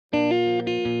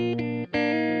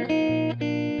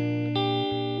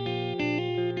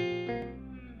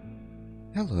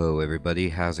Hello everybody,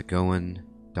 how's it going?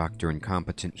 Dr.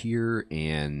 Incompetent here,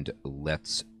 and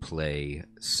let's play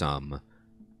some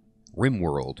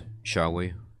RimWorld, shall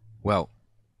we? Well,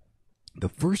 the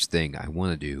first thing I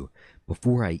want to do,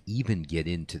 before I even get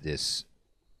into this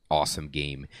awesome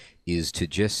game, is to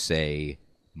just say,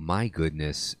 my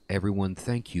goodness, everyone,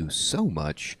 thank you so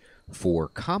much for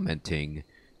commenting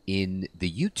in the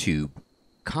YouTube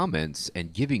comments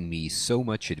and giving me so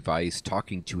much advice,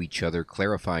 talking to each other,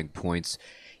 clarifying points.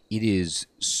 It is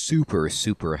super,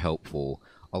 super helpful.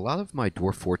 A lot of my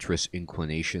Dwarf Fortress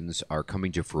inclinations are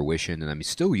coming to fruition, and I'm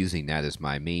still using that as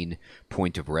my main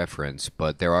point of reference,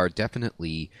 but there are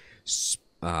definitely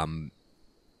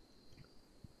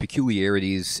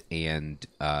peculiarities and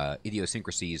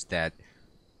idiosyncrasies that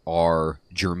are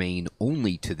germane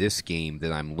only to this game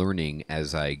that I'm learning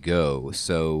as I go.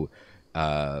 So,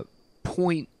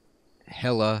 Point,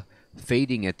 Hella,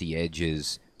 Fading at the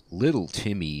Edges, Little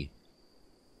Timmy,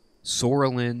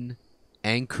 Sorelin,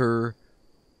 Anchor,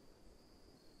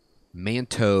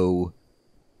 Manto.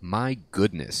 My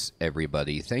goodness,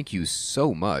 everybody. Thank you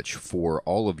so much for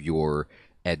all of your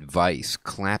advice.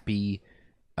 Clappy,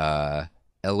 LOAS.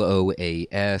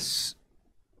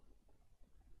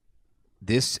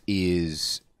 This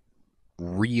is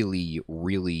really,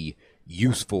 really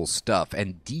useful stuff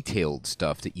and detailed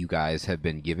stuff that you guys have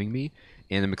been giving me,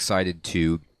 and I'm excited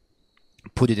to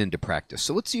put it into practice.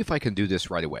 So let's see if I can do this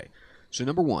right away. So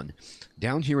number one,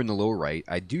 down here in the lower right,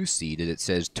 I do see that it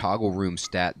says toggle room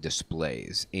stat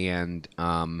displays, and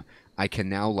I can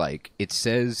now, it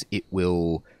says it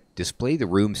will display the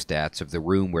room stats of the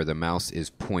room where the mouse is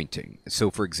pointing. So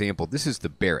for example, this is the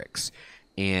barracks,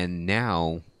 and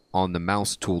now on the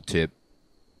mouse tooltip,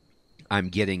 I'm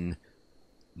getting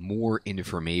more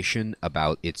information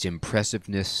about its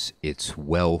impressiveness, its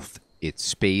wealth, its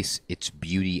space, its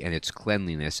beauty, and its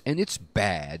cleanliness. And it's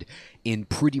bad in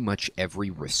pretty much every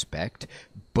respect,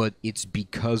 but it's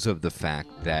because of the fact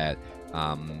that,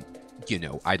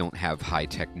 I don't have high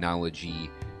technology,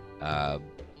 and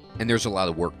there's a lot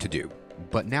of work to do.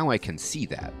 But now I can see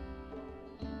that.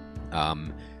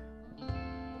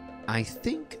 I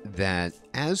think that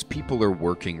as people are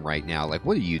working right now,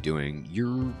 what are you doing?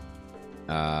 You're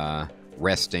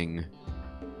resting.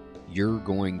 You're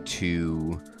going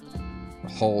to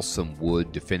haul some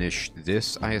wood to finish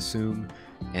this, I assume,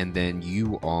 and then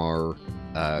you are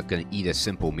going to eat a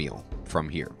simple meal from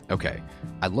here. Okay.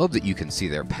 I love that you can see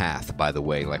their path, by the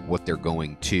way, what they're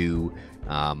going to,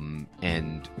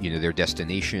 and, their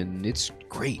destination. It's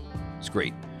great. It's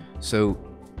great. So,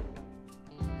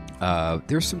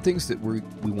 there's some things that we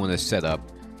want to set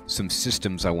up, some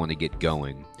systems I want to get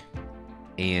going.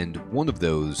 And one of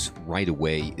those right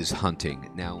away is hunting.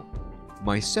 Now,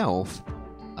 myself,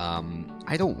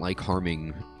 I don't like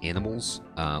harming animals,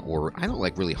 or I don't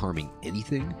like really harming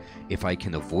anything if I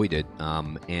can avoid it.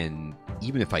 And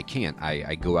even if I can't,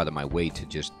 I go out of my way to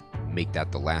just make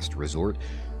that the last resort.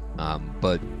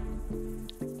 But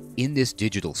in this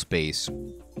digital space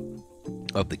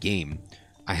of the game,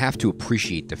 I have to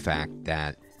appreciate the fact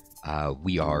that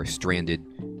we are stranded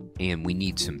and we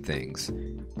need some things,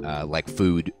 like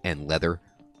food and leather.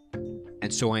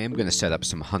 And so I am going to set up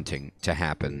some hunting to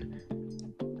happen.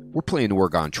 We're playing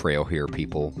Oregon Trail here,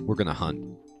 people. We're going to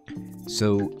hunt.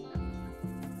 So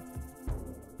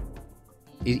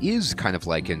it is kind of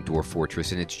like in Dwarf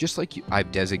Fortress, and it's just like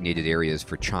I've designated areas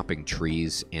for chopping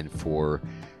trees and for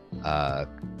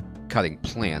cutting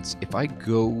plants. If I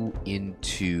go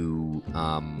into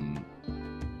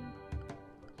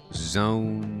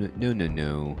zone,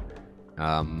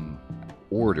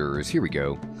 orders, here we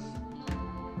go.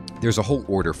 There's a whole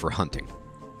order for hunting.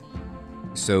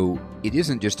 So it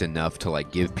isn't just enough to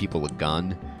give people a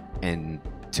gun and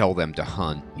tell them to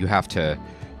hunt. You have to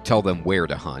tell them where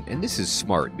to hunt. And this is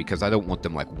smart because I don't want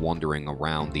them wandering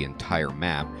around the entire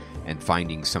map and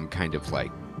finding some kind of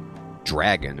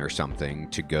dragon or something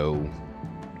to go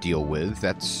deal with.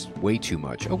 That's way too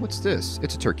much. Oh, what's this?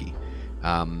 It's a turkey.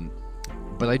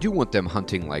 But I do want them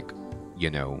hunting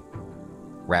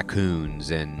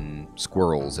raccoons and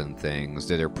squirrels and things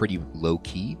that are pretty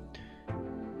low-key.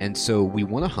 And so we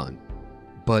want to hunt.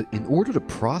 But in order to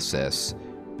process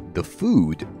the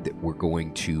food that we're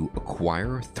going to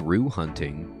acquire through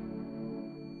hunting,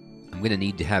 I'm going to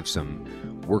need to have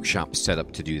some workshops set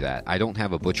up to do that. I don't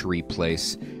have a butchery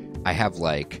place. I have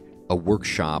a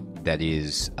workshop that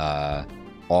is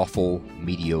awful,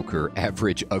 mediocre,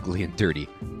 average, ugly, and dirty.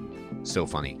 So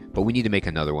funny. But we need to make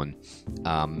another one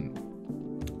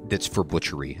that's for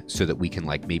butchery so that we can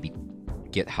maybe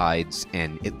get hides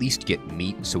and at least get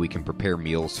meat so we can prepare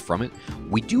meals from it.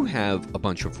 We do have a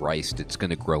bunch of rice that's going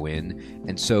to grow in,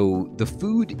 and so the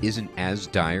food isn't as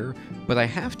dire, but I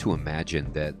have to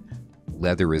imagine that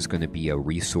leather is going to be a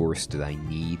resource that I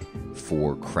need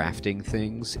for crafting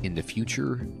things in the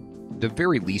future, the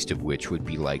very least of which would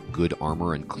be like good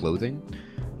armor and clothing.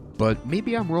 But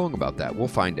maybe I'm wrong about that. We'll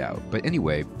find out. But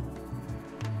anyway,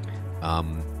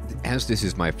 as this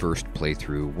is my first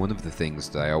playthrough, one of the things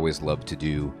that I always love to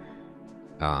do,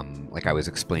 like I was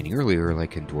explaining earlier,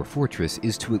 like in Dwarf Fortress,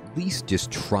 is to at least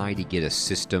just try to get a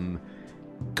system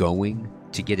going,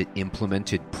 to get it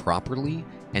implemented properly,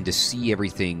 and to see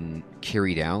everything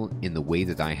carried out in the way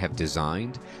that I have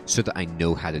designed so that I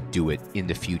know how to do it in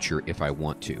the future if I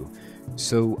want to.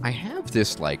 So I have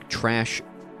this like trash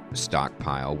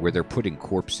stockpile where they're putting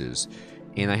corpses,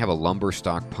 and I have a lumber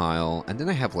stockpile, and then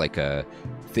I have like a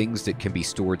things that can be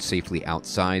stored safely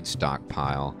outside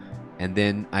stockpile, and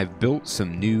then I've built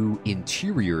some new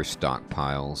interior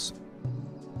stockpiles,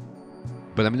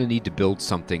 but I'm going to need to build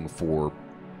something for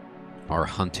our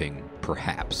hunting,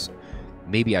 perhaps.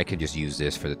 Maybe I can just use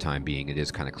this for the time being. It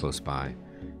is kind of close by.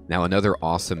 Now, another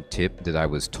awesome tip that I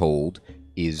was told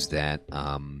is that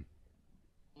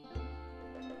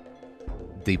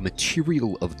the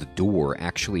material of the door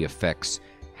actually affects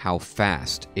how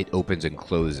fast it opens and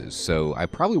closes. So I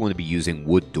probably want to be using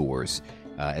wood doors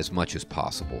as much as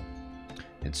possible.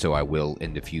 And so I will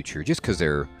in the future, just because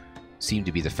they seem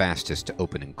to be the fastest to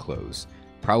open and close.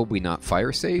 Probably not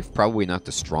fire safe, probably not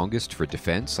the strongest for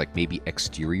defense, like maybe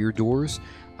exterior doors.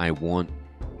 I want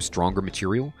stronger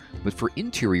material. But for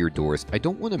interior doors, I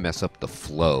don't want to mess up the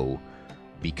flow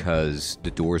because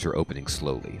the doors are opening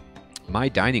slowly. My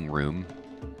dining room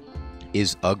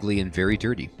is ugly and very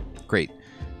dirty. Great.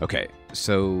 Okay,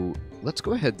 so let's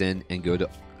go ahead then and go to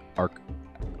our...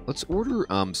 Let's order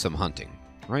some hunting,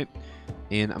 right?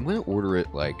 And I'm going to order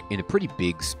it like in a pretty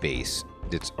big space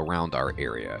that's around our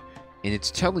area. And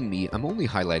it's telling me I'm only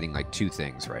highlighting like 2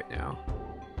 things right now.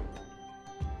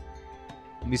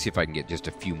 Let me see if I can get just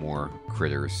a few more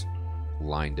critters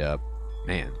lined up.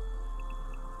 Man.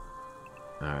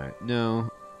 Alright,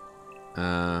 no.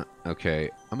 Okay,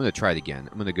 I'm going to try it again.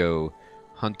 I'm going to go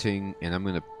hunting, and I'm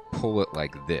going to pull it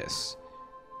like this.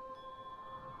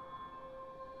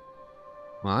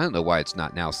 Well, I don't know why it's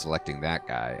not now selecting that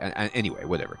guy. Anyway,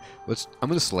 whatever. I'm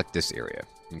going to select this area,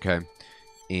 okay?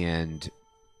 And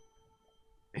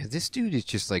this dude is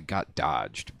just like got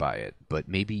dodged by it, but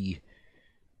maybe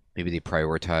they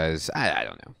prioritize. I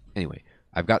don't know. Anyway,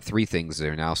 I've got 3 things that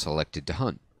are now selected to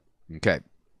hunt. Okay.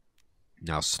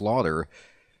 Now slaughter.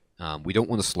 We don't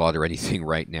want to slaughter anything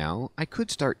right now. I could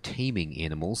start taming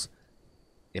animals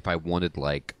if I wanted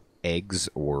like eggs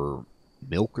or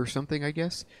milk or something, I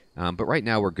guess. But right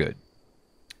now we're good.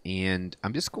 And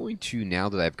I'm just going to, now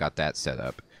that I've got that set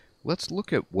up, let's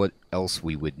look at what else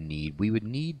we would need. We would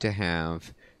need to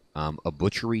have a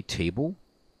butchery table.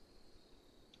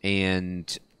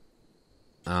 And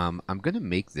I'm going to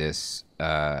make this...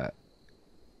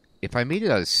 if I made it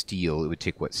out of steel, it would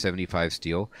take, what, 75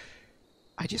 steel?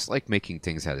 I just like making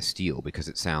things out of steel because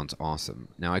it sounds awesome.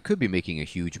 Now, I could be making a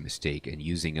huge mistake and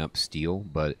using up steel,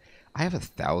 but I have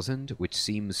 1,000, which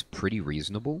seems pretty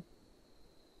reasonable.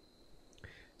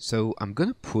 So I'm going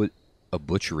to put a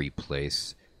butchery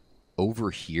place over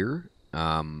here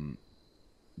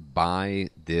by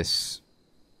this,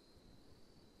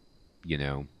 you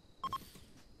know,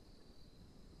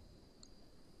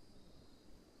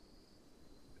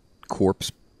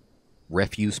 corpse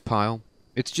refuse pile.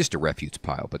 It's just a refuse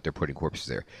pile, but they're putting corpses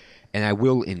there. And I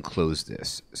will enclose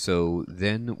this. So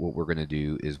then what we're going to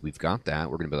do is we've got that.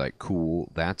 We're going to be like,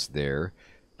 cool, that's there.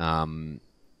 And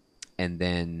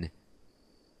then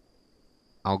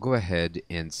I'll go ahead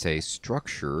and say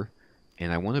structure.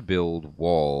 And I want to build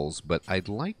walls, but I'd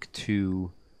like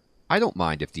to... I don't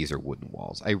mind if these are wooden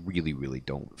walls. I really, really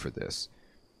don't for this.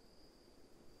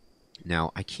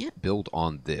 Now, I can't build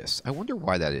on this. I wonder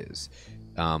why that is.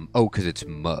 Oh, because it's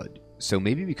mud. So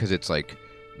maybe because it's, like,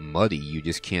 muddy, you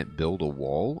just can't build a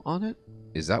wall on it?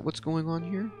 Is that what's going on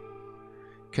here?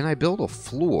 Can I build a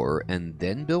floor and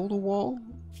then build a wall?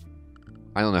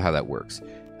 I don't know how that works.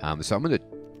 So I'm going to...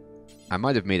 I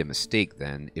might have made a mistake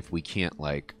then if we can't,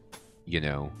 like, you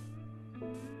know,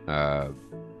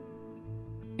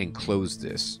 enclose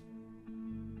this.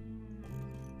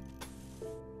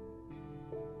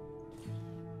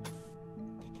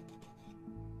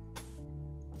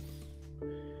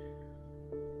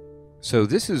 So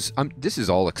this is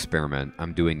all experiment.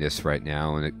 I'm doing this right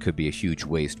now, and it could be a huge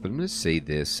waste. But I'm going to say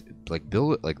this, like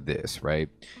build it like this, right?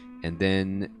 And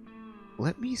then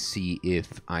let me see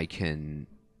if I can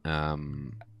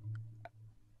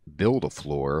build a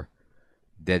floor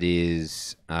that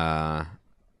is like,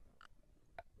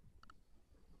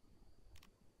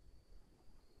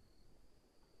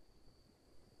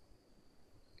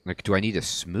 do I need to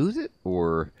smooth it,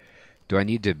 or do I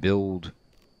need to build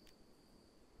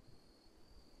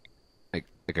like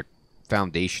a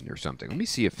foundation or something? Let me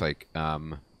see if like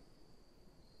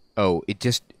oh, it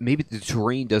just maybe the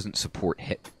terrain doesn't support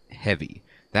heavy.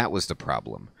 That was the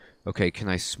problem. Okay, can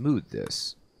I smooth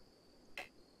this?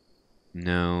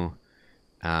 No.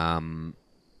 Huh.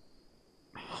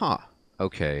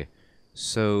 Okay.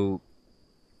 So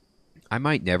I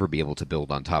might never be able to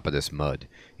build on top of this mud.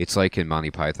 It's like in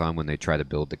Monty Python when they try to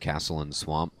build the castle in the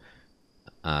swamp,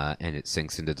 and it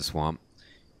sinks into the swamp.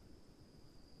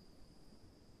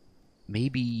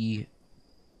 Maybe,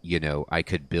 you know, I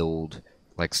could build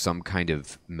like some kind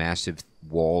of massive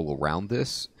wall around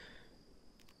this,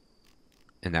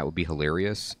 and that would be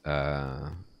hilarious.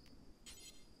 Like,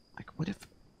 what if...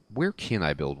 Where can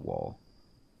I build wall?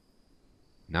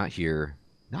 Not here.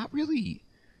 Not really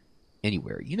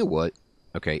anywhere. You know what?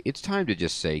 Okay, it's time to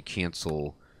just say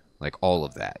cancel, like, all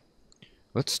of that.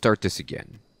 Let's start this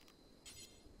again.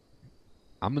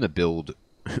 I'm going to build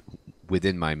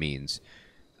within my means.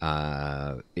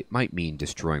 It might mean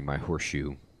destroying my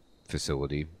horseshoe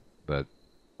facility, but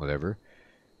whatever.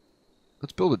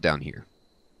 Let's build it down here.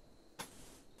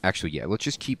 Actually, yeah, let's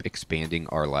just keep expanding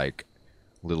our, like,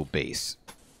 little base.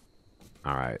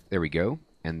 Alright, there we go.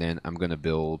 And then I'm going to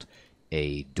build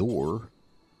a door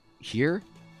here,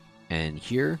 and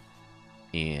here,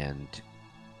 and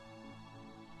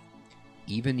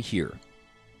even here.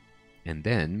 And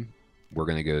then we're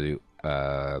going to go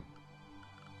to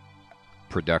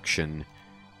production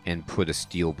and put a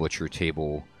steel butcher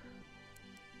table.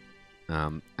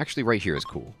 Actually, right here is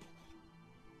cool.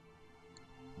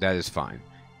 That is fine.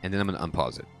 And then I'm going to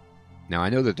unpause it. Now, I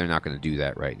know that they're not going to do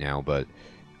that right now, but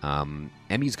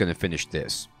Emmy's going to finish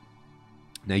this.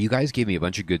 Now, you guys gave me a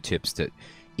bunch of good tips that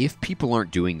if people aren't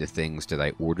doing the things that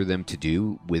I order them to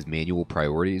do with manual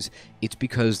priorities, it's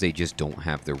because they just don't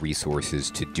have the resources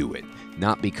to do it.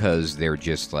 Not because they're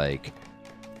just, like,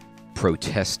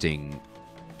 protesting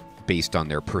based on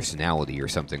their personality or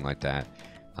something like that.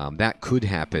 That could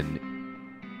happen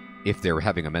if they're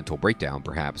having a mental breakdown,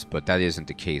 perhaps, but that isn't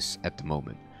the case at the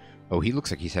moment. Oh, he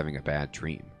looks like he's having a bad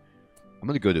dream. I'm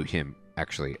going to go to him,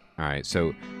 actually. Alright,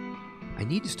 so I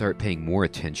need to start paying more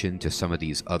attention to some of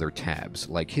these other tabs,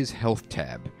 like his health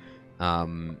tab,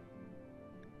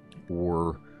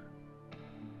 or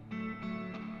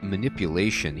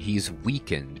manipulation. He's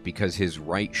weakened because his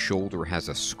right shoulder has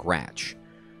a scratch.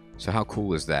 So how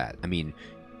cool is that? I mean,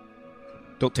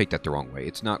 don't take that the wrong way.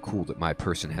 It's not cool that my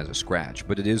person has a scratch,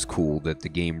 but it is cool that the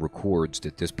game records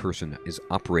that this person is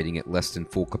operating at less than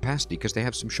full capacity because they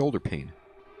have some shoulder pain.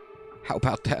 How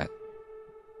about that?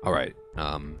 Alright,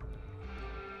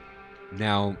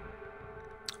 now,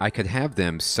 I could have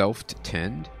them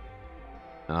self-tend.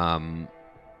 At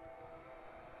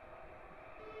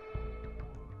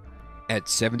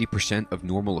 70% of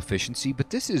normal efficiency, but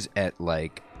this is at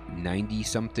like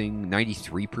 90-something,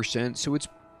 93%, so it's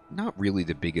not really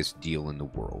the biggest deal in the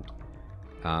world.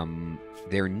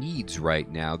 Their needs right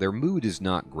now, their mood is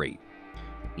not great.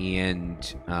 And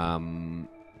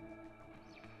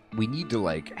we need to,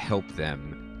 like, help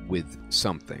them with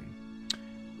something.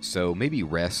 So maybe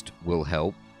rest will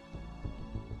help.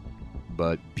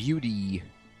 But beauty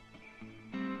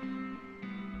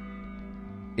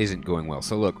isn't going well.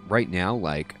 So look, right now,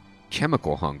 like,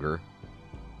 chemical hunger.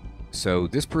 So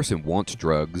this person wants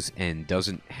drugs and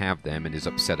doesn't have them and is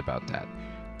upset about that.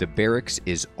 The barracks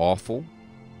is awful.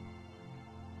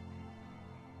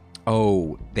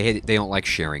 Oh, they don't like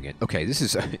sharing it. Okay, this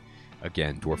is,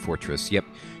 again, Dwarf Fortress. Yep.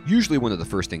 Usually one of the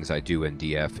first things I do in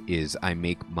DF is I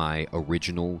make my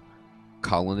original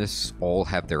colonists all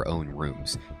have their own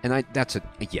rooms. And that's a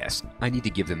yes. I need to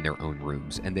give them their own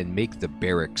rooms. And then make the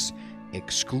barracks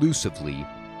exclusively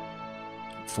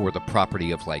for the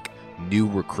property of, like, new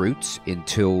recruits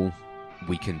until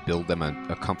we can build them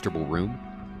a comfortable room.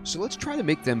 So let's try to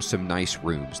make them some nice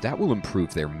rooms. That will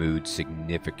improve their mood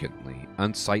significantly.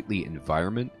 Unsightly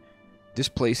environment. This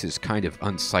place is kind of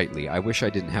unsightly. I wish I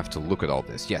didn't have to look at all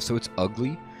this. Yeah, so it's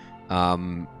ugly.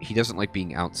 He doesn't like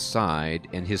being outside,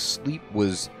 and his sleep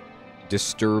was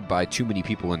disturbed by too many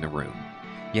people in the room.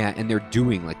 Yeah, and they're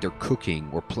doing, like, they're cooking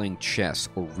or playing chess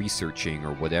or researching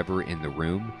or whatever in the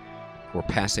room, or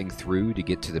passing through to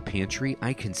get to the pantry.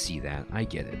 I can see that. I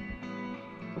get it.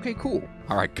 Okay, cool.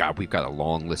 All right, God, we've got a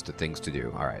long list of things to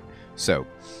do. All right, so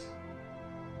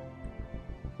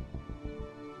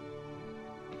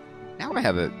now I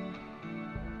have a...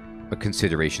 a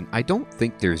consideration. I don't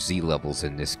think there's Z levels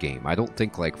in this game. I don't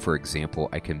think, like, for example,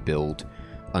 I can build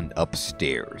an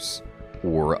upstairs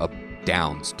or a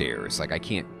downstairs. Like, I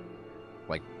can't,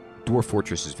 like, Dwarf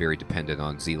Fortress is very dependent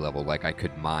on Z level. Like, I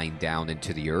could mine down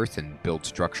into the earth and build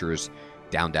structures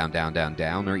down, down, down, down,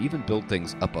 down, or even build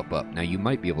things up, up, up. Now, you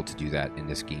might be able to do that in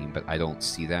this game, but I don't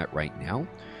see that right now.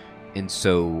 And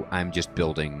so I'm just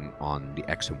building on the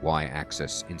X and Y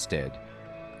axis instead.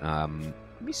 Let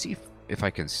me see if I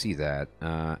can see that,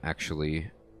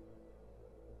 actually.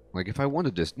 Like, if I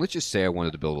wanted to, let's just say I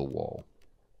wanted to build a wall.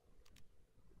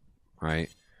 Right?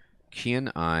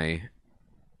 Can I...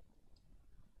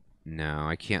 No,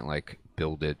 I can't, like,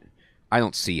 build it. I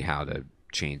don't see how to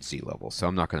change Z level, so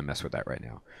I'm not going to mess with that right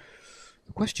now.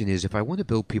 The question is, if I want to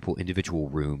build people individual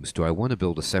rooms, do I want to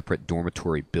build a separate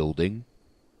dormitory building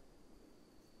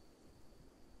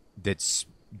that's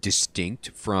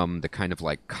distinct from the kind of,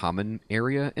 like, common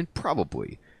area? And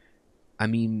probably. I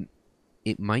mean,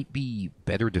 it might be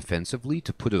better defensively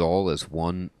to put it all as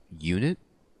one unit.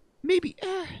 Maybe,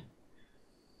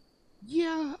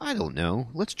 yeah, I don't know.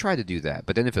 Let's try to do that.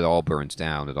 But then if it all burns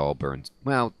down, it all burns...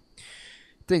 Well,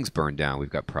 things burn down. We've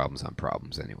got problems on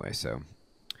problems anyway, so...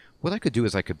 What I could do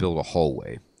is I could build a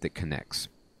hallway that connects.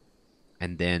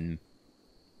 And then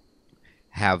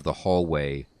have the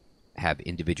hallway have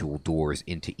individual doors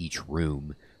into each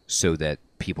room so that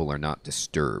people are not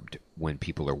disturbed when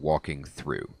people are walking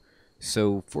through.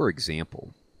 So, for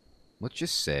example, let's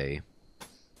just say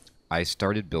I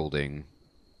started building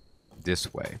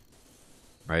this way,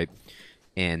 right?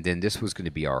 And then this was going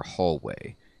to be our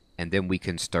hallway. And then we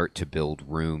can start to build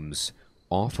rooms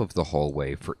off of the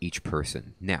hallway for each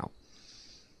person. Now,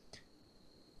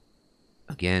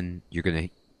 again, you're going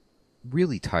to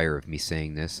really tire of me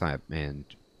saying this, and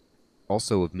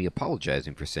also of me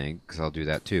apologizing for saying, because I'll do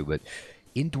that too, but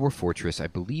in Dwarf Fortress, I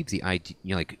believe the idea,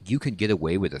 you know, like, you can get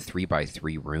away with a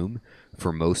 3x3 room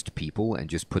for most people and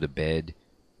just put a bed,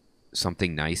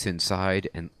 something nice inside,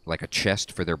 and like a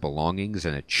chest for their belongings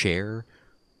and a chair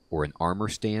or an armor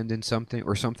stand and something,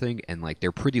 and like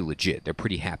they're pretty legit. They're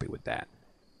pretty happy with that.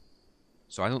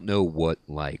 So I don't know what,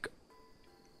 like,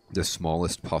 the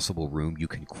smallest possible room you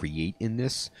can create in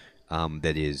this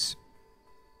that is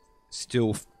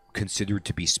still considered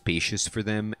to be spacious for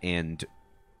them and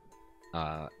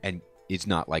it's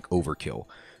not like overkill.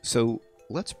 So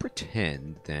let's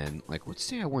pretend then, like, let's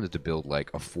say I wanted to build like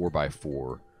a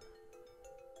 4x4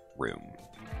 room.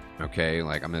 Okay,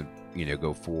 like I'm gonna, you know,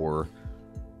 go 4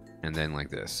 and then like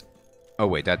this. Oh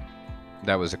wait, that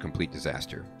was a complete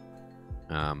disaster.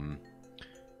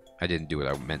 I didn't do what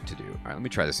I meant to do. Alright, let me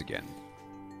try this again.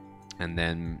 And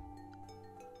then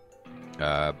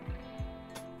oh,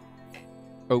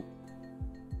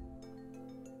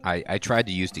 I tried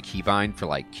to use the keybind for,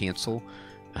 like, cancel.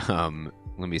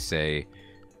 Let me say,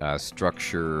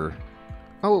 structure.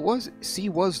 Oh, it was, C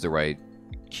was the right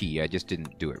key. I just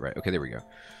didn't do it right. Okay, there we go.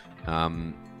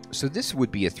 So this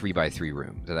would be a 3x3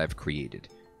 room that I've created.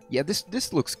 Yeah,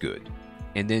 this looks good.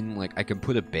 And then, like, I can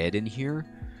put a bed in here,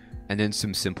 and then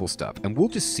some simple stuff. And we'll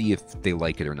just see if they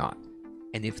like it or not.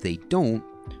 And if they don't,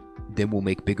 then we'll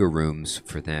make bigger rooms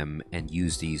for them and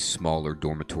use these smaller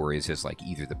dormitories as, like,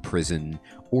 either the prison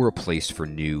or a place for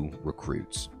new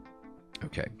recruits.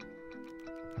 Okay.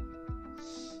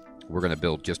 We're going to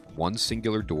build just one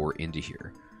singular door into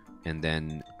here. And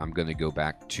then I'm going to go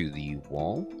back to the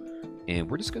wall. And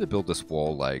we're just going to build this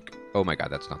wall like... Oh my god,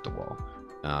 that's not the wall.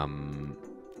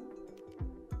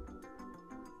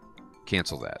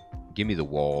 Cancel that. Give me the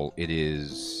wall. It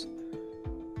is...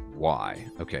 Y.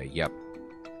 Okay, yep.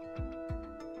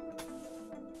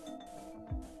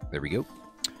 There we go.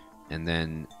 And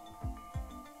then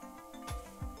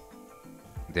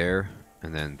there,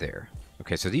 and then there.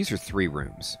 Okay, so these are 3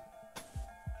 rooms.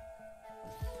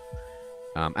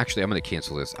 Actually, I'm going to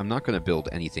cancel this. I'm not going to build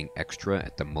anything extra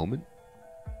at the moment.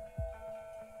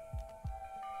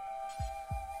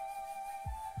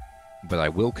 But I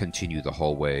will continue the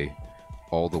hallway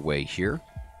all the way here.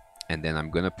 And then I'm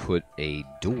going to put a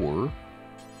door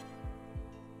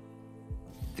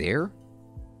there.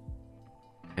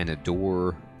 And a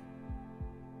door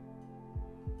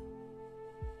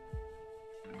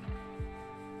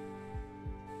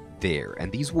there.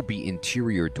 And these will be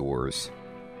interior doors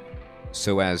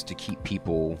so as to keep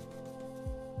people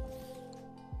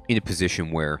in a position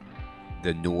where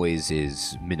the noise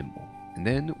is minimal. And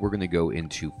then we're going to go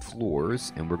into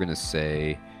floors and we're going to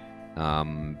say,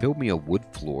 build me a wood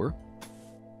floor.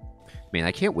 Man,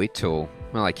 I can't wait till...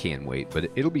 Well, I can wait, but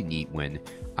it'll be neat when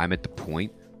I'm at the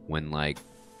point when, like,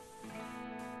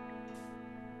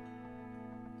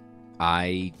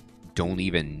 I don't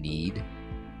even need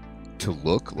to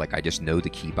look like I just know the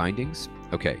key bindings.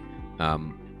 Okay.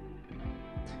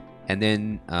 And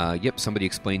then, yep, somebody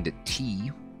explained that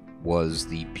T was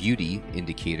the beauty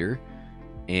indicator,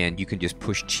 and you can just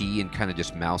push T and kind of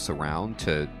just mouse around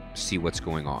to see what's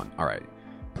going on. All right,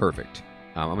 perfect.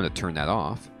 I'm going to turn that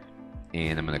off,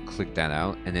 and I'm going to click that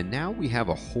out, and then now we have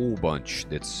a whole bunch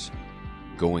that's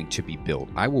going to be built.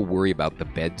 I will worry about the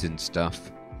beds and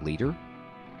stuff later.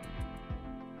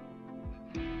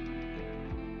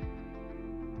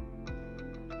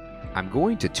 I'm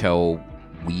going to tell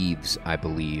Weaves, I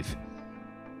believe,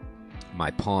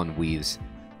 my pawn Weaves,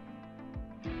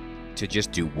 to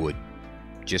just do wood.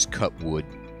 Just cut wood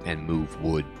and move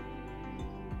wood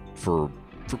for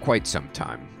quite some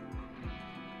time.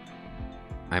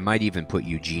 I might even put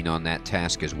Eugene on that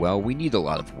task as well. We need a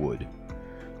lot of wood.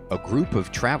 A group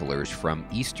of travelers from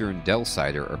Eastern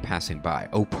Delsider are passing by.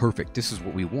 Oh, perfect. This is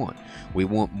what we want. We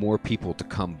want more people to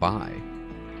come by.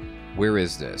 Where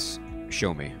is this?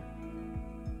 Show me.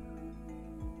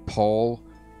 Paul,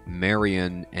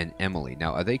 Marion, and Emily.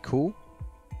 Now, are they cool?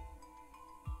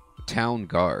 Town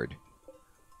guard.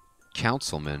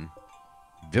 Councilman.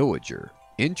 Villager.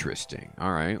 Interesting.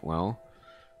 Alright, well.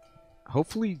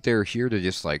 Hopefully they're here to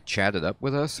just, like, chat it up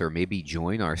with us or maybe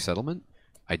join our settlement.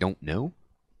 I don't know.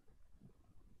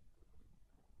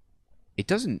 It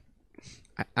doesn't...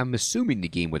 I'm assuming the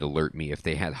game would alert me if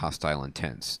they had hostile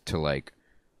intents to, like,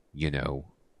 you know,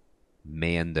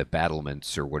 man the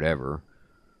battlements or whatever.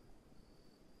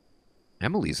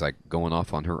 Emily's, like, going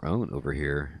off on her own over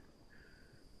here.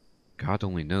 God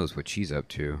only knows what she's up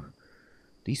to.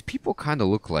 These people kind of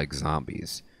look like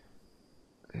zombies.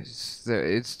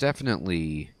 It's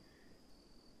definitely...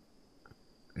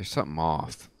 There's something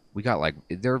off. We got, like...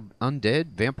 They're undead?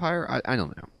 Vampire? I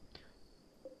don't know.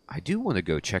 I do want to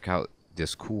go check out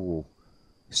this cool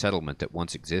settlement that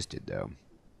once existed, though.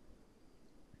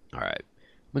 Alright.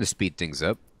 I'm going to speed things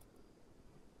up.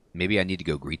 Maybe I need to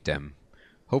go greet them.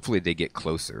 Hopefully they get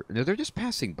closer. No, they're just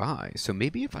passing by. So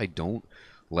maybe if I don't,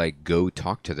 like, go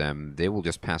talk to them, they will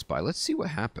just pass by. Let's see what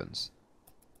happens.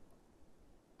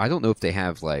 I don't know if they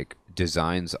have, like,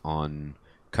 designs on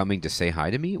coming to say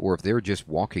hi to me, or if they're just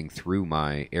walking through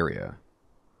my area.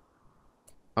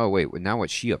 Oh, wait. Now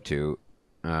what's she up to?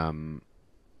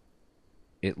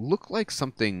 It looked like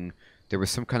something... There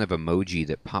was some kind of emoji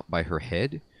that popped by her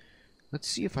head. Let's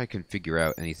see if I can figure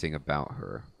out anything about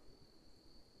her.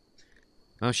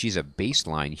 Well, she's a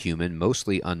baseline human,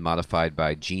 mostly unmodified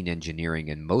by gene engineering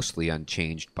and mostly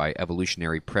unchanged by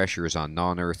evolutionary pressures on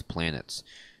non-Earth planets.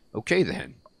 Okay,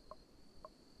 then.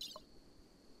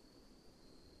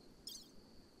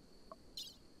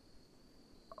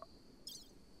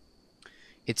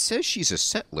 It says she's a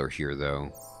settler here,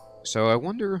 though. So I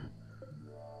wonder...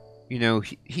 You know,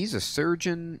 he's a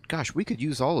surgeon. Gosh, we could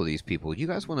use all of these people. You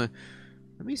guys want to...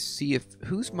 Let me see if...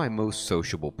 Who's my most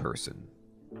sociable person?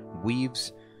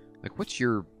 Weaves... Like, what's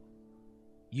your...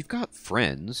 You've got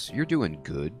friends. You're doing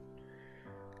good.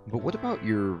 But what about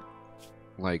your...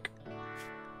 Like...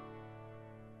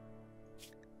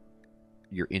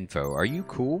 Your info. Are you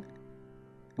cool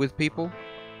with people?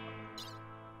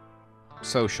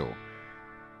 Social.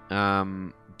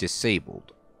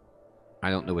 Disabled. I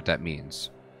don't know what that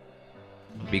means.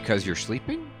 Because you're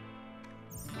sleeping?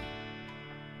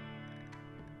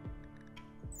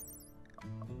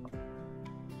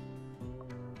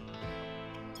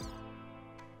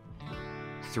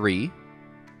 Three.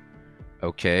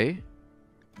 Okay.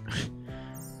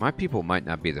 My people might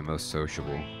not be the most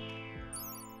sociable.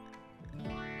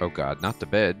 Oh god, not the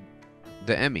bed.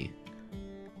 The Emmy.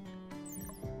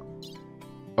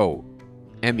 Oh.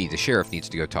 Emmy, the sheriff needs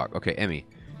to go talk. Okay, Emmy.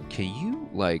 Can you,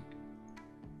 like...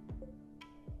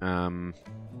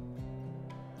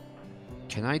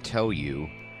 Can I tell you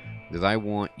that I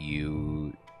want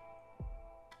you...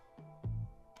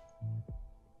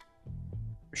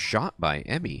 Shot by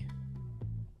Emmy?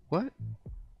 What?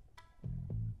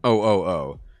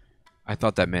 Oh. I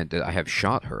thought that meant that I have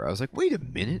shot her. I was like, wait a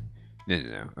minute.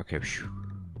 No. Okay.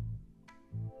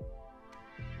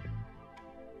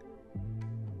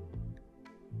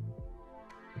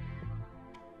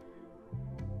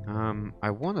 I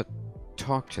want to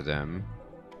talk to them.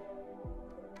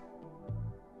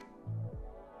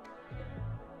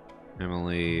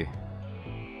 Emily.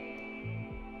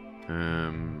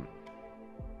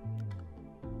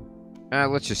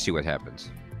 Let's just see what happens.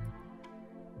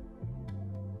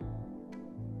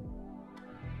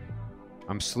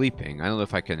 I'm sleeping. I don't know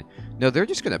if I can... No, they're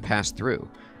just going to pass through.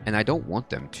 And I don't want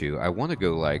them to. I want to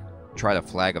go, like, try to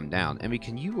flag them down. Emmy,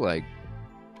 can you, like...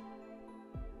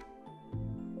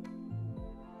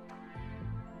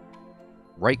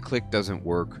 Right-click doesn't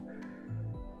work.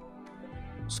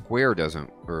 square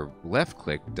doesn't, or left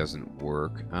click doesn't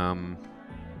work.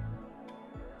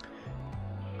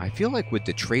 I feel like with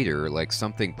the trader, like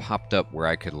something popped up where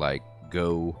I could like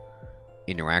go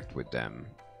interact with them.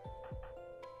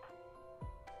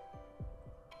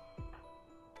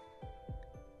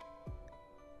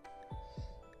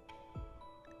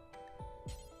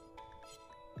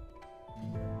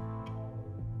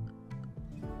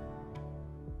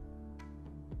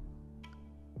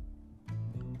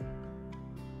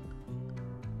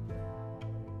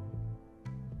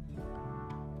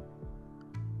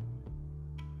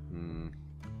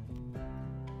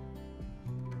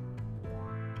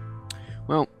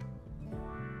 Well,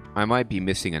 I might be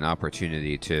missing an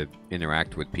opportunity to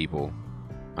interact with people.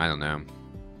 I don't know.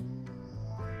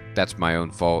 That's my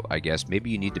own fault, I guess. Maybe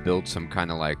you need to build some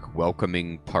kind of like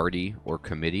welcoming party or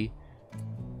committee,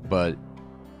 but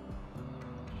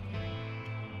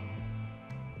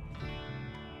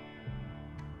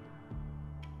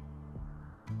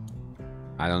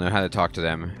I don't know how to talk to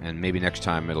them, and maybe next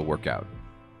time it'll work out.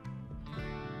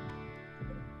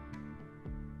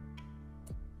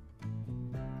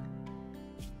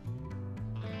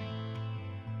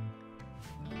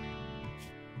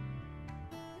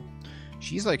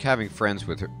 She's like having friends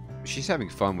with her. She's having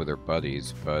fun with her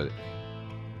buddies, but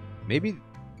maybe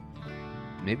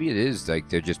it is like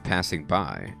they're just passing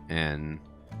by, and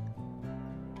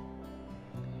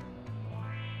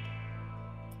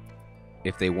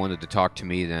if they wanted to talk to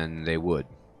me, then they would.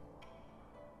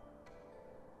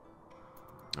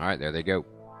 Alright, there they go.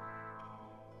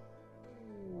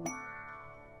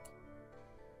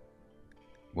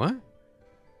 What?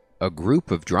 A group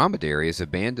of dromedaries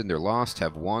abandoned or lost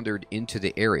have wandered into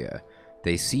the area.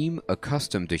 They seem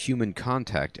accustomed to human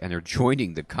contact and are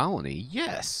joining the colony.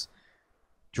 Yes!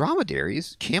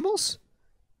 Dromedaries? Camels?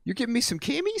 You're giving me some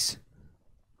camies?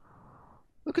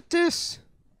 Look at this.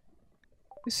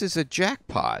 This is a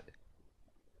jackpot.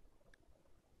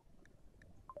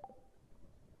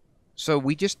 So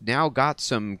we just now got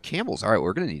some camels. Alright,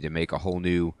 we're going to need to make a whole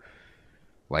new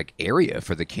like area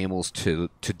for the camels to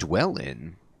dwell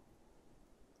in.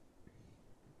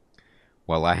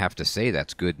 Well, I have to say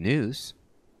that's good news.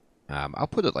 I'll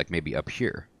put it like maybe up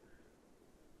here.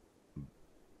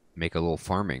 Make a little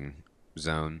farming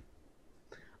zone.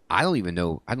 I don't even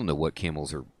know. I don't know what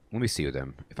camels are. Let me see with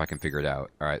them if I can figure it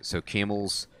out. All right, so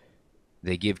camels,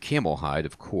 they give camel hide,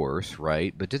 of course,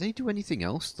 right? But do they do anything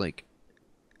else? Like,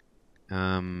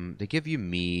 they give you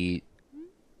meat,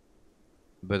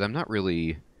 but I'm not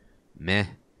really meh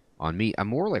on meat. I'm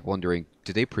more like wondering,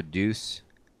 do they produce?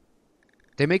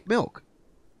 They make milk.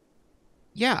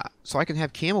 Yeah, so I can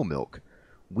have camel milk.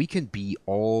 We can be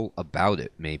all about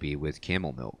it, maybe, with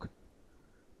camel milk.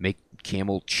 Make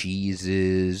camel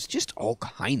cheeses, just all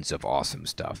kinds of awesome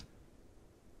stuff.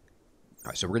 All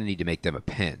right, so we're going to need to make them a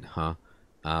pen, huh?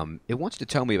 It wants to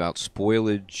tell me about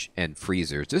spoilage and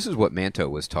freezers. This is what Manto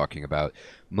was talking about.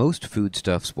 Most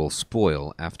foodstuffs will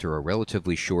spoil after a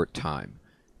relatively short time.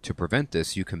 To prevent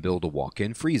this, you can build a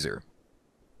walk-in freezer.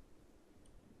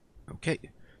 Okay.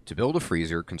 To build a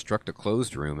freezer, construct a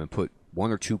closed room and put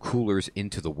 1 or 2 coolers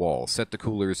into the wall. Set the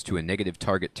coolers to a negative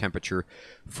target temperature.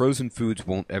 Frozen foods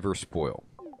won't ever spoil.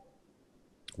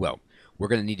 Well, we're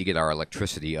going to need to get our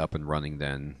electricity up and running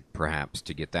then, perhaps,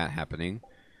 to get that happening.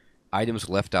 Items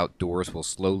left outdoors will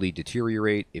slowly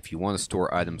deteriorate. If you want to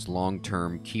store items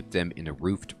long-term, keep them in a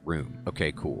roofed room.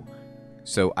 Okay, cool.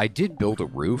 So I did build a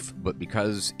roof, but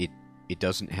because it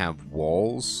doesn't have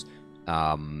walls,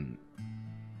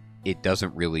 it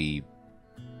doesn't really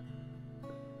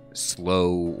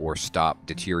slow or stop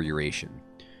deterioration.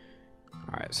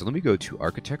 Alright, so let me go to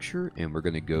architecture, and we're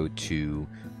going to go to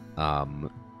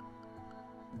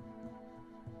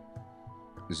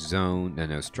zone,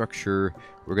 no, structure.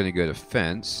 We're going to go to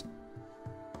fence.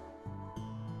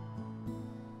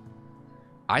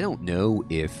 I don't know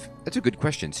if... That's a good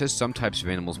question. It says some types of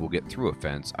animals will get through a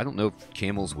fence. I don't know if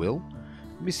camels will.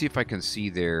 Let me see if I can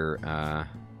see their...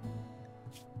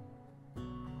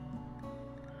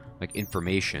 like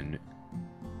information.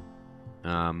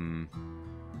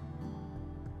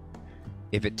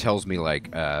 If it tells me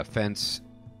like fence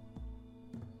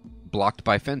blocked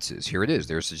by fences. Here it is.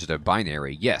 There's just a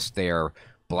binary. Yes, they are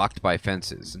blocked by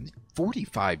fences. And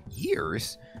 45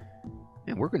 years?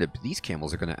 Man, these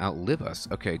camels are gonna outlive us.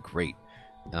 Okay, great.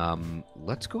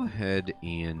 Let's go ahead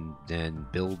and then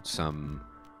build some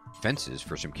fences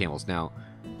for some camels. Now,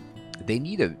 they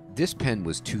need this pen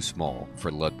was too small for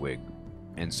Ludwig.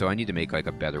 And so I need to make like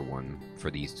a better one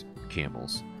for these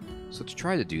camels. So let's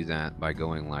try to do that by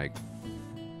going like,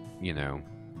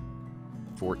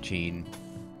 14.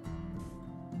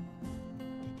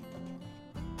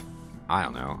 I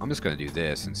don't know. I'm just going to do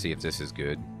this and see if this is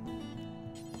good.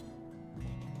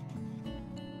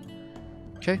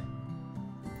 Okay.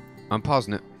 I'm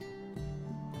pausing it.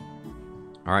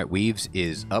 Alright, Weaves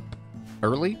is up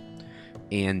early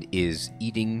and is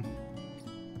eating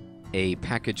a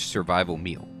packaged survival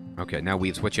meal. Okay, now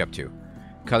Weaves, what you up to?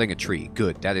 Cutting a tree.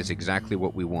 Good. That is exactly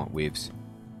what we want, Weaves.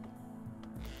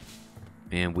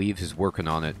 And Weaves is working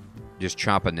on it. Just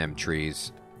chopping them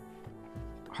trees.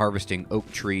 Harvesting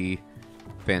oak tree.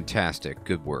 Fantastic.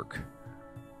 Good work.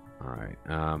 Alright.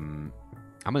 I'm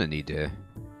going to need to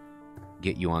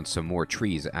get you on some more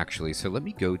trees, actually. So let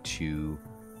me go to...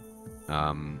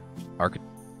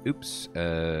 Oops.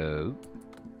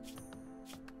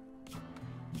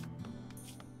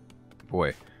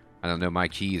 Boy, I don't know my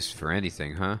keys for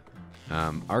anything, huh?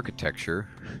 Architecture.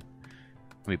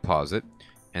 Let me pause it.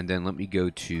 And then let me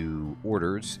go to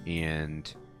orders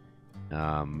and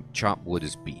chop wood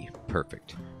is B.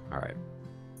 Perfect. Alright.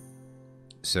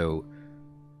 So,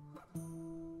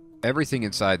 everything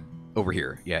inside over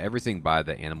here. Yeah, everything by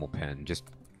the animal pen. Just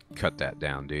cut that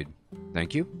down, dude.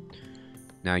 Thank you.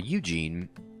 Now, Eugene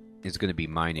is going to be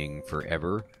mining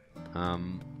forever.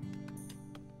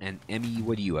 And Emmy,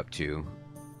 what are you up to?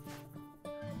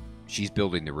 She's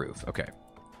building the roof. Okay.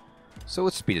 So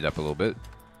let's speed it up a little bit.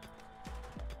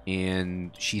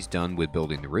 And she's done with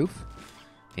building the roof.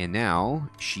 And now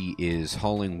she is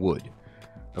hauling wood.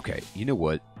 Okay, you know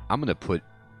what? I'm going to put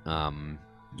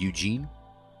Eugene.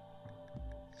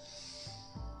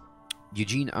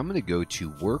 Eugene, I'm going to go to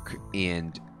work,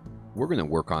 and we're going to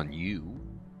work on you.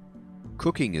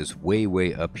 Cooking is way,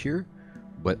 way up here.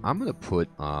 But I'm going to put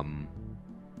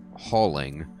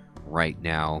hauling right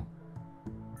now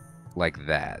like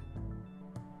that.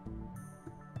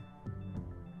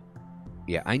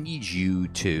 Yeah, I need you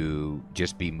to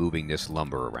just be moving this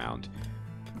lumber around.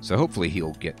 So hopefully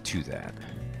he'll get to that.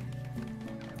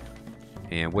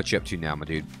 And what you up to now, my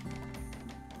dude?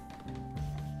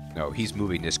 Oh, he's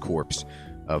moving this corpse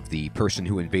of the person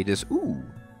who invaded us. Ooh,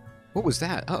 what was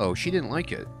that? Uh-oh, she didn't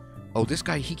like it. Oh, this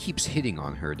guy, he keeps hitting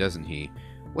on her, doesn't he?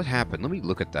 What happened? Let me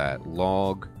look at that.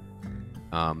 Log.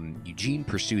 Eugene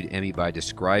pursued Emmy by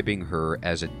describing her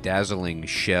as a dazzling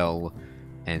shell,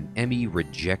 and Emmy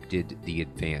rejected the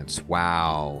advance.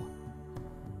 Wow.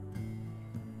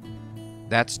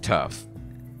 That's tough.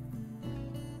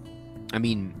 I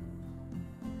mean,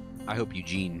 I hope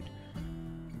Eugene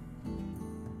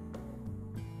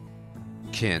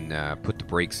can put the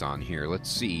brakes on here. Let's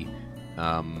see.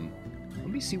 Let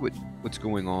me see what's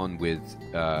going on with...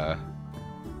 Oh,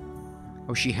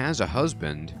 she has a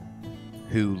husband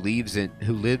who lives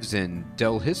in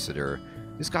Del Hissiter.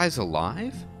 This guy's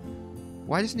alive?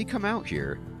 Why doesn't he come out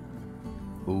here?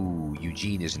 Ooh,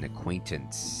 Eugene is an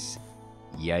acquaintance.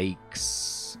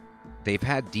 Yikes. They've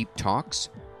had deep talks.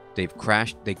 They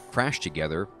crashed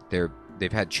together.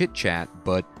 They've had chit-chat,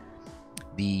 but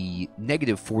the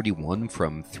 -41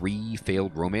 from 3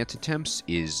 failed romance attempts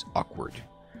is awkward.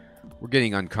 We're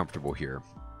getting uncomfortable here.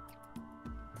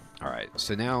 Alright,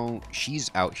 so now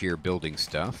she's out here building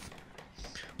stuff.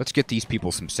 Let's get these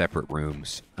people some separate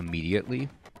rooms immediately.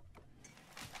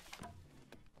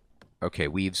 Okay,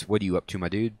 Weaves, what are you up to, my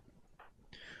dude?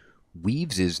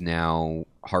 Weaves is now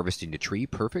harvesting the tree.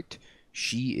 Perfect.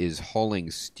 She is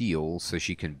hauling steel so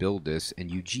she can build this,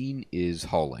 and Eugene is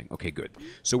hauling. Okay, good.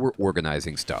 So we're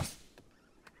organizing stuff.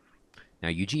 Now,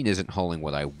 Eugene isn't hauling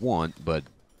what I want, but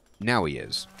now he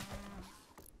is.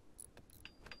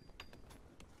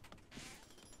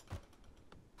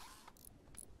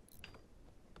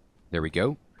 There we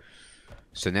go.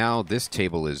 So now this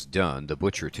table is done, the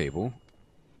butcher table.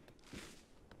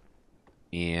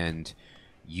 And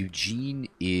Eugene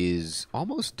is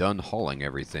almost done hauling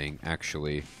everything,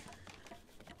 actually.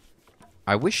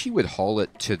 I wish he would haul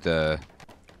it to the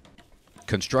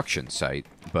construction site,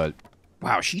 but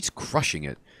wow, she's crushing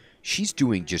it. She's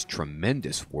doing just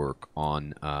tremendous work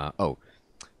on, oh,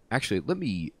 actually, let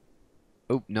me,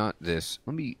 oh, not this.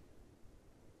 Let me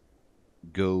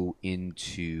go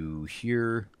into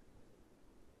here,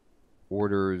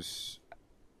 orders,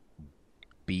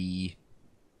 B.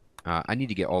 I need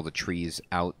to get all the trees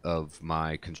out of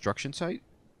my construction site.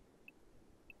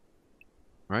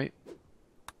 Right?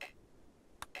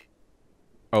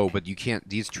 Oh, but you can't...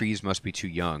 These trees must be too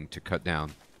young to cut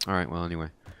down. Alright, well, anyway.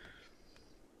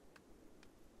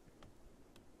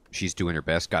 She's doing her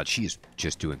best. God, she's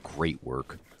just doing great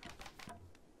work.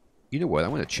 You know what? I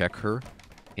want to check her.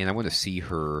 And I want to see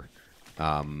her...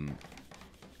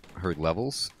 her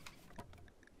levels.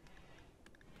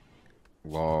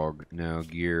 Log, no,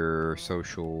 gear,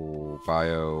 social,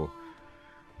 bio.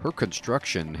 Her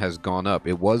construction has gone up.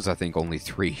 It was, I think, only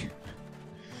 3.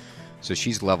 So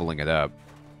she's leveling it up.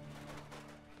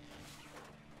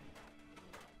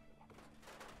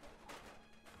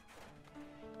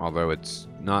 Although it's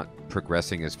not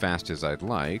progressing as fast as I'd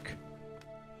like.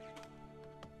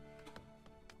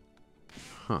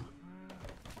 Huh.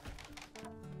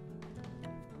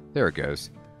 There it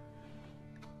goes.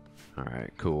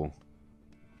 Alright, cool.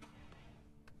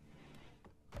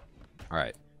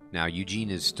 Alright. Now Eugene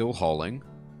is still hauling.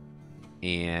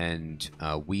 And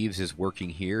Weaves is working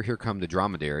here. Here come the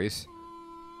dromedaries.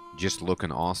 Just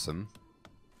looking awesome.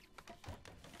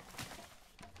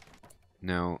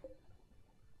 No,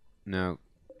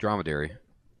 dromedary.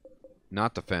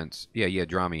 Not the fence. Yeah,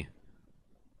 dromy.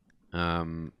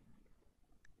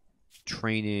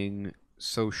 Training,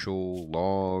 social,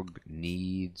 log,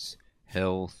 needs,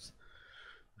 health.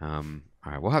 Alright,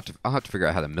 I'll have to figure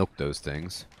out how to milk those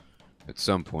things at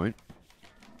some point.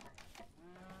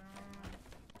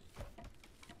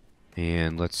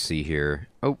 And let's see here.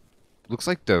 Oh, looks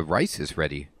like the rice is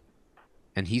ready.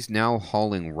 And he's now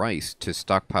hauling rice to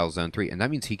stockpile zone 3. And that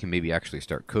means he can maybe actually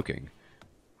start cooking.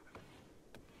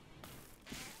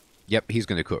 Yep, he's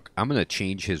going to cook. I'm going to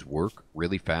change his work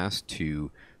really fast to...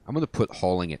 I'm going to put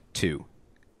hauling at 2.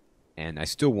 And I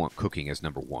still want cooking as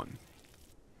number 1.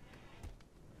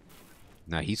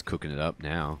 Now he's cooking it up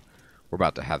now. We're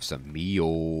about to have some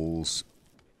meals.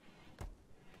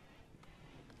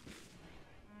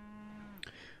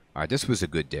 Alright, this was a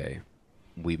good day.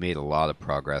 We made a lot of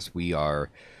progress. We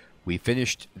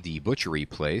finished the butchery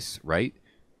place, right?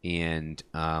 And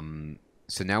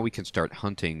so now we can start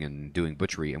hunting and doing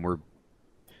butchery, and we're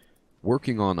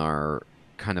working on our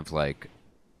kind of like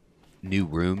new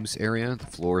rooms area. The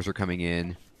floors are coming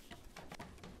in.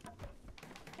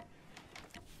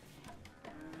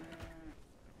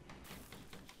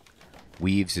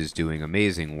 Weaves is doing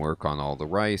amazing work on all the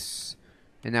rice,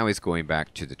 and now he's going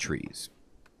back to the trees.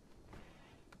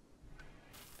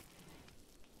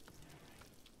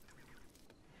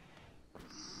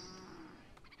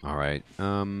 All right.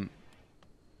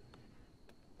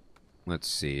 Let's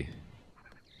see.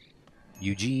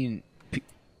 Eugene.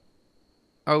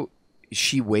 Oh,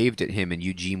 she waved at him, and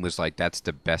Eugene was like, "That's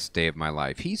the best day of my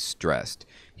life." He's stressed.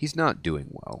 He's not doing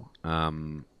well.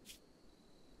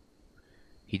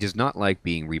 He does not like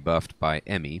being rebuffed by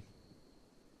Emmy,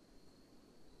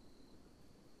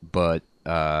 but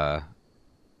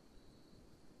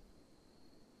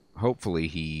hopefully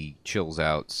he chills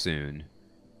out soon.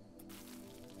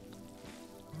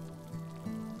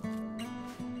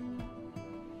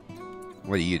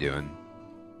 What are you doing?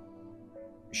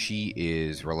 She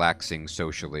is relaxing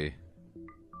socially.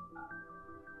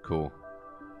 Cool.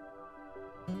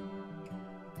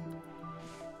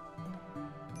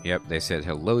 Yep, they said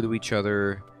hello to each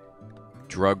other.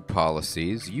 Drug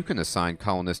policies. You can assign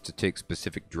colonists to take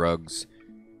specific drugs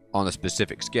on a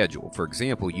specific schedule. For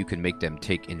example, you can make them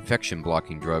take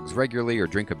infection-blocking drugs regularly or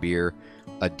drink a beer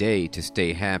a day to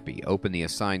stay happy. Open the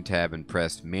Assign tab and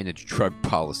press Manage Drug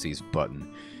Policies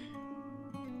button.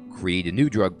 Create a new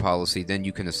drug policy, then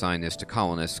you can assign this to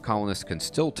colonists. Colonists can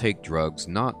still take drugs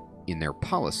not in their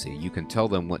policy. You can tell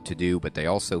them what to do, but they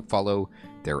also follow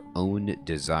their own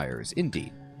desires.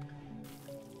 Indeed.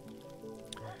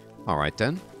 Alright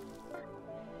then.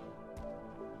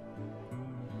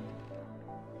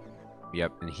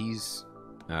 Yep, and he's...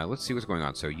 let's see what's going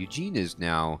on. So Eugene is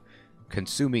now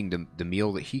consuming the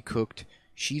meal that he cooked.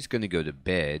 She's going to go to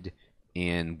bed,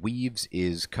 and Weaves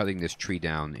is cutting this tree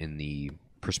down in the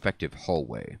perspective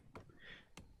hallway.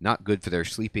 Not good for their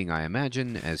sleeping, I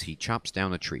imagine, as he chops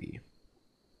down a tree.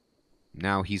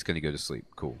 Now he's going to go to sleep.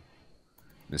 Cool.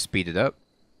 I'm going to speed it up.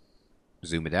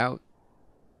 Zoom it out.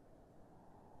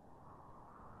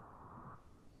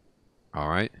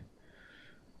 Alright.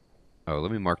 Oh,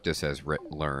 let me mark this as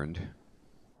learned.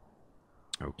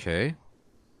 Okay.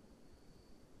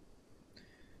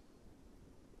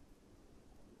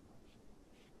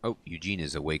 Oh, Eugene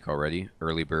is awake already.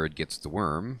 Early bird gets the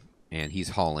worm, and he's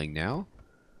hauling now.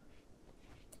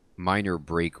 Minor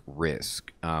break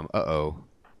risk. Uh-oh.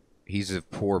 He's in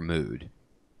poor mood.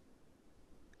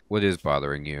 What is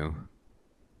bothering you?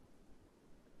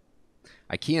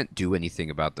 I can't do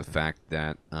anything about the fact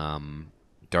that,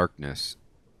 darkness.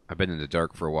 I've been in the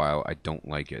dark for a while. I don't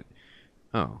like it.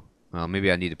 Oh. Well,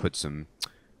 maybe I need to put some...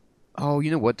 Oh, you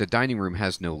know what? The dining room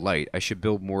has no light. I should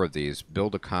build more of these.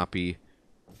 Build a copy...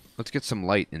 Let's get some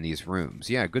light in these rooms.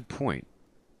 Yeah, good point.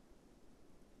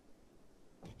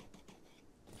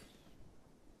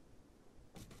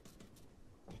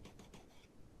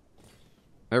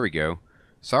 There we go.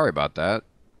 Sorry about that.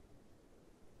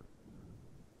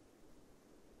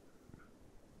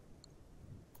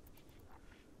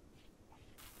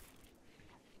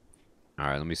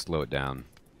 Alright, let me slow it down.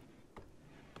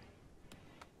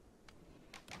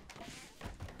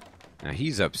 Now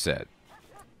he's upset.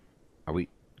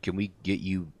 Can we get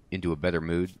you into a better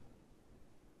mood?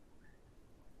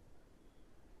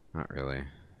 Not really.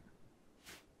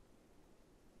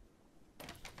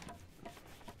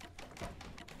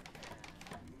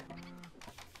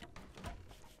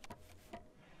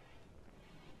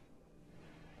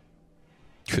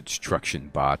 Construction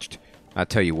botched. I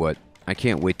tell you what, I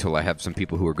can't wait till I have some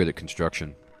people who are good at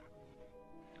construction.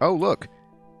 Oh, look.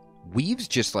 Weaves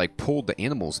just, like, pulled the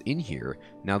animals in here.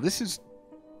 Now, this is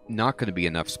not going to be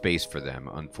enough space for them,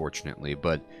 unfortunately,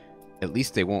 but at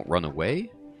least they won't run away.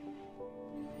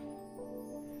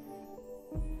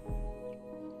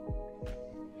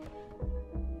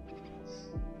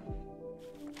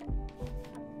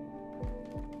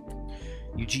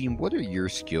 Eugene, what are your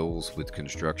skills with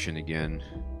construction again?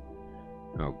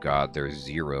 Oh god, there's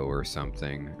 0 or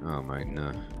something. Oh my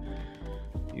no.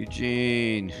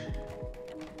 Eugene!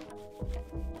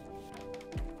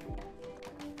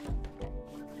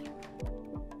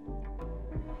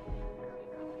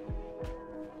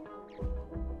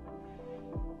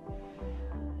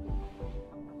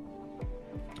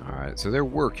 Alright, so they're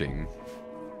working.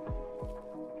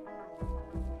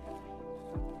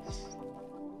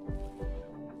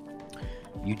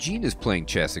 Eugene is playing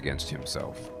chess against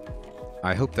himself.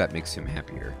 I hope that makes him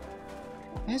happier.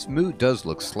 His mood does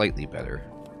look slightly better.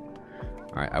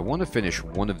 Alright, I want to finish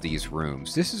one of these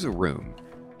rooms. This is a room,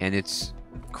 and it's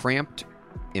cramped,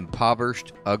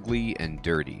 impoverished, ugly, and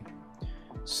dirty.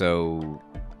 So,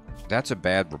 that's a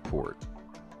bad report.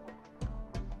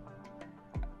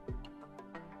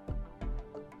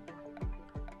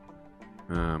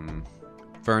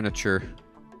 Furniture.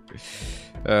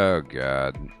 Oh,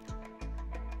 God.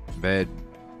 Bed.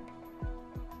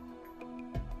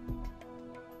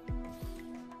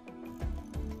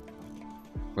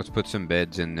 Let's put some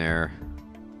beds in there.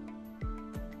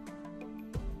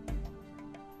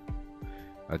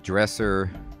 A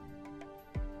dresser.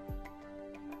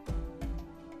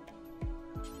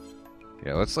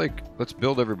 Yeah, let's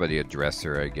build everybody a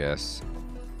dresser, I guess.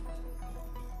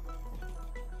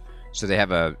 So they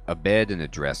have a bed and a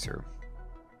dresser.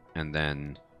 And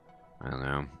then, I don't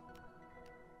know.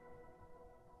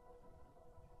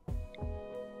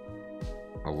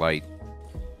 A light.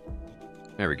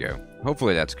 There we go.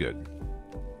 Hopefully that's good.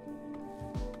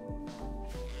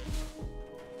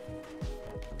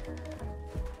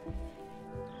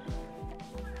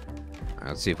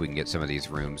 Let's see if we can get some of these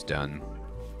rooms done.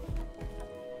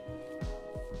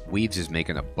 Weaves is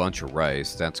making a bunch of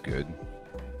rice. That's good.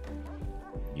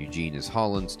 Eugene is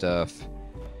hauling stuff.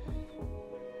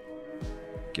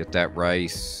 Get that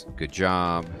rice. Good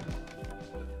job.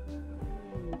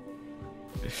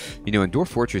 You know, in Dwarf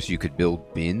Fortress, you could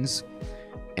build bins,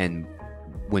 and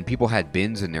when people had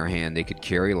bins in their hand, they could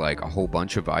carry, like, a whole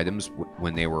bunch of items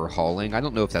when they were hauling. I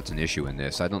don't know if that's an issue in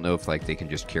this. I don't know if, like, they can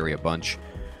just carry a bunch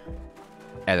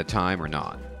at a time or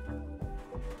not.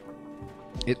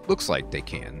 It looks like they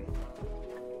can.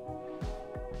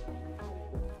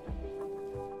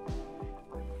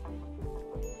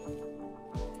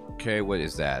 Okay, what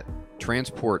is that?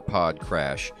 Transport pod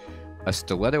crash. A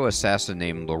stiletto assassin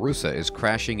named Larusa is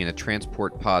crashing in a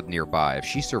transport pod nearby. If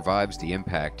she survives the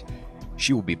impact,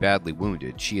 she will be badly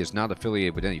wounded. She is not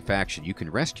affiliated with any faction. You can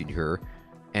rescue her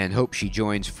and hope she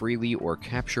joins freely or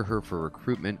capture her for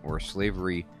recruitment or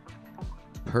slavery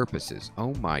purposes.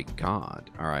 Oh my god.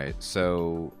 Alright,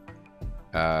 so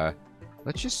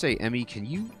let's just say, Emmy, can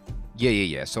you...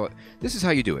 Yeah. So this is how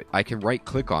you do it. I can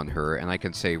right-click on her and I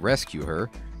can say rescue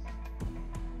her.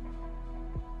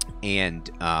 And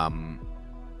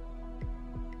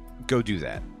go do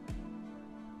that.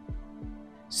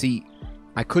 See,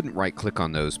 I couldn't right-click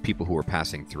on those people who were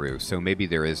passing through, so maybe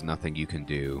there is nothing you can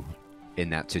do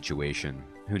in that situation.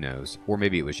 Who knows? Or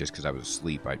maybe it was just because I was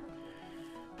asleep.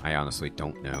 I honestly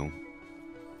don't know.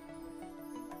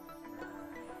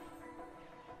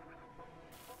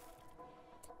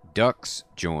 Ducks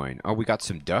join. Oh, we got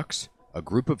some ducks? A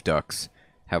group of ducks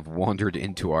have wandered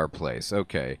into our place.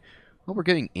 Okay. Well, we're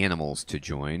getting animals to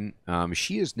join.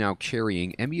 She is now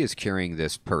carrying... Emmy is carrying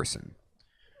this person,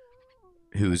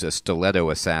 who's a stiletto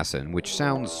assassin, which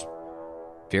sounds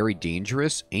very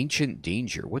dangerous. Ancient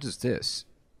danger. What is this?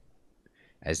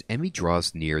 As Emmy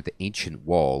draws near the ancient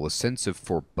wall, a sense of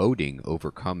foreboding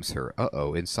overcomes her.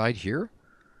 Uh-oh, inside here?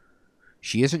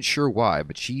 She isn't sure why,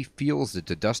 but she feels that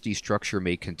the dusty structure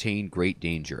may contain great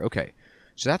danger. Okay,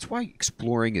 so that's why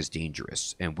exploring is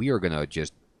dangerous, and we are going to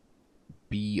just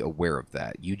be aware of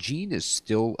that. Eugene is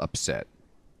still upset.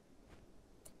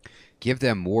 Give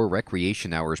them more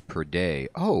recreation hours per day.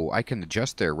 Oh, I can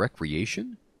adjust their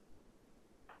recreation?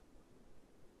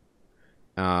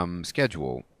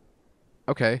 Schedule.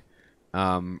 Okay.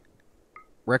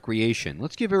 Recreation.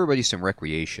 Let's give everybody some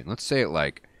recreation. Let's say it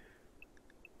like,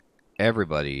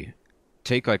 everybody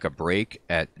take like a break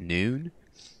at noon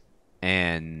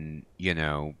and, you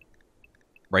know,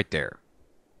 right there.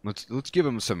 Let's give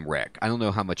them some rec. I don't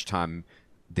know how much time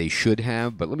they should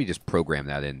have, but let me just program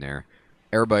that in there.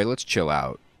 Everybody, let's chill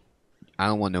out. I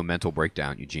don't want no mental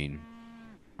breakdown, Eugene.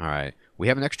 All right. We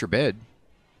have an extra bed.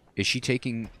 Is she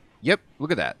taking... Yep,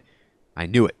 look at that. I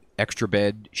knew it. Extra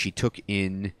bed. She took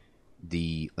in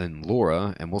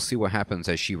Laura, and we'll see what happens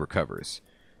as she recovers.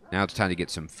 Now it's time to get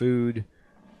some food.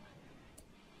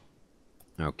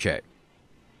 Okay.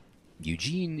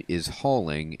 Eugene is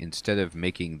hauling instead of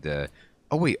making the...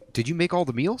 Oh, wait. Did you make all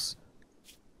the meals?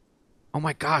 Oh,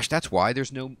 my gosh. That's why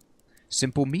there's no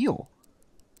simple meal.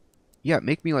 Yeah,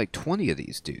 make me like 20 of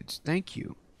these dudes. Thank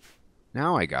you.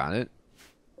 Now I got it.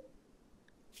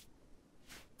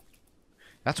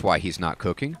 That's why he's not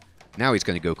cooking. Now he's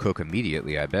going to go cook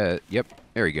immediately, I bet. Yep,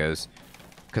 there he goes.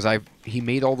 Because he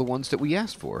made all the ones that we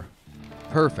asked for.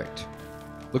 Perfect.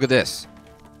 Look at this.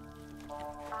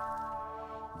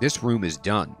 This room is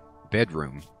done.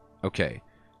 Bedroom. Okay.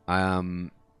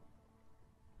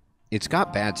 It's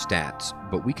got bad stats,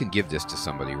 but we can give this to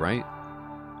somebody, right?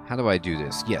 How do I do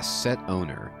this? Yes, set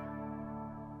owner.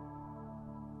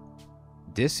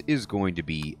 This is going to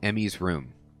be Emmy's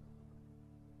room.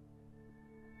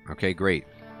 Okay, great.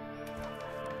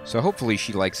 So hopefully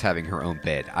she likes having her own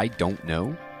bed. I don't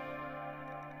know.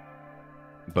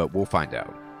 But we'll find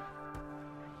out.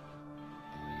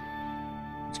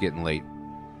 It's getting late.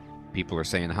 People are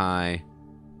saying hi.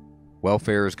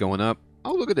 Welfare is going up.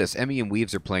 Oh, look at this. Emmy and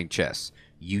Weaves are playing chess.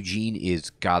 Eugene is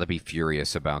gotta be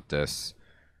furious about this.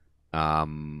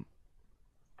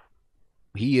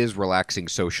 He is relaxing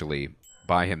socially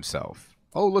by himself.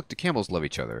 Oh, look, the camels love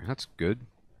each other. That's good.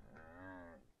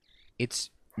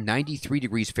 It's 93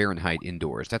 degrees Fahrenheit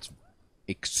indoors. That's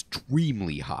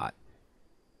extremely hot.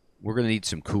 We're going to need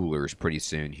some coolers pretty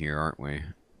soon here, aren't we?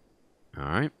 All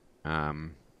right.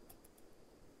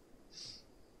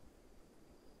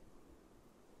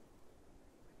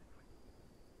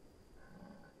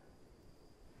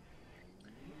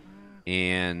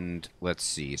 And let's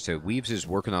see. So Weaves is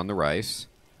working on the rice.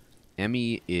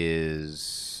 Emmy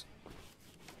is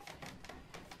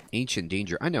ancient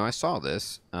danger. I know, I saw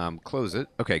this. Close it.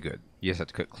 Okay, good. You just have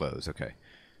to click close. Okay.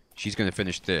 She's going to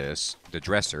finish this. The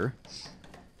dresser.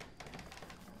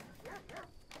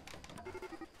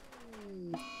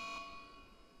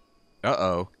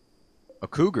 Uh-oh. A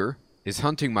cougar is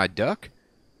hunting my duck?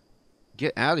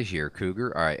 Get out of here,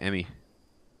 cougar. All right, Emmy.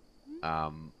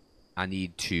 I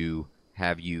need to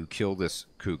have you kill this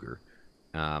cougar.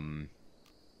 Hunt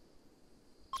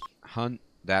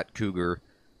that cougar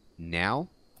now,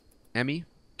 Emmy.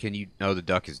 Can you... Oh, the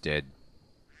duck is dead.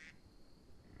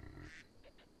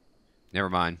 Never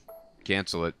mind.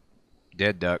 Cancel it.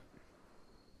 Dead duck.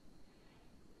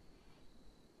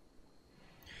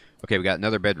 Okay, we got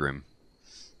another bedroom.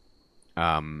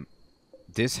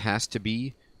 This has to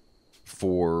be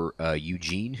for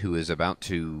Eugene, who is about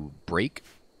to break.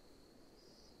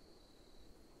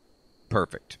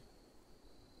 Perfect.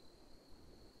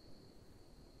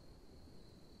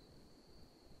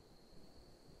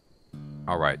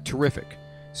 All right, terrific.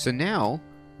 So now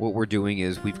what we're doing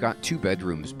is we've got 2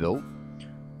 bedrooms built.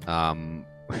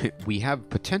 We have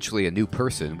potentially a new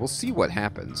person. We'll see what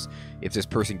happens if this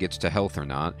person gets to health or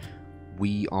not.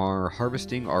 We are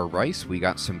harvesting our rice. We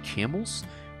got some camels.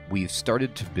 We've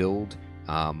started to build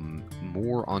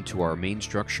more onto our main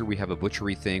structure. We have a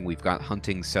butchery thing. We've got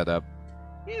hunting set up.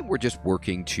 And we're just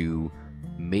working to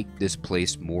make this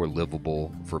place more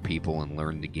livable for people and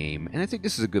learn the game. And I think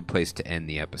this is a good place to end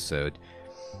the episode.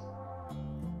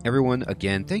 Everyone,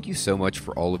 again, thank you so much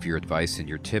for all of your advice and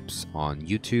your tips on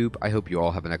YouTube. I hope you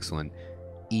all have an excellent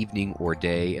evening or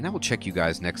day. And I will check you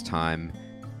guys next time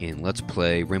in Let's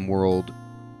Play RimWorld.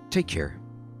 Take care.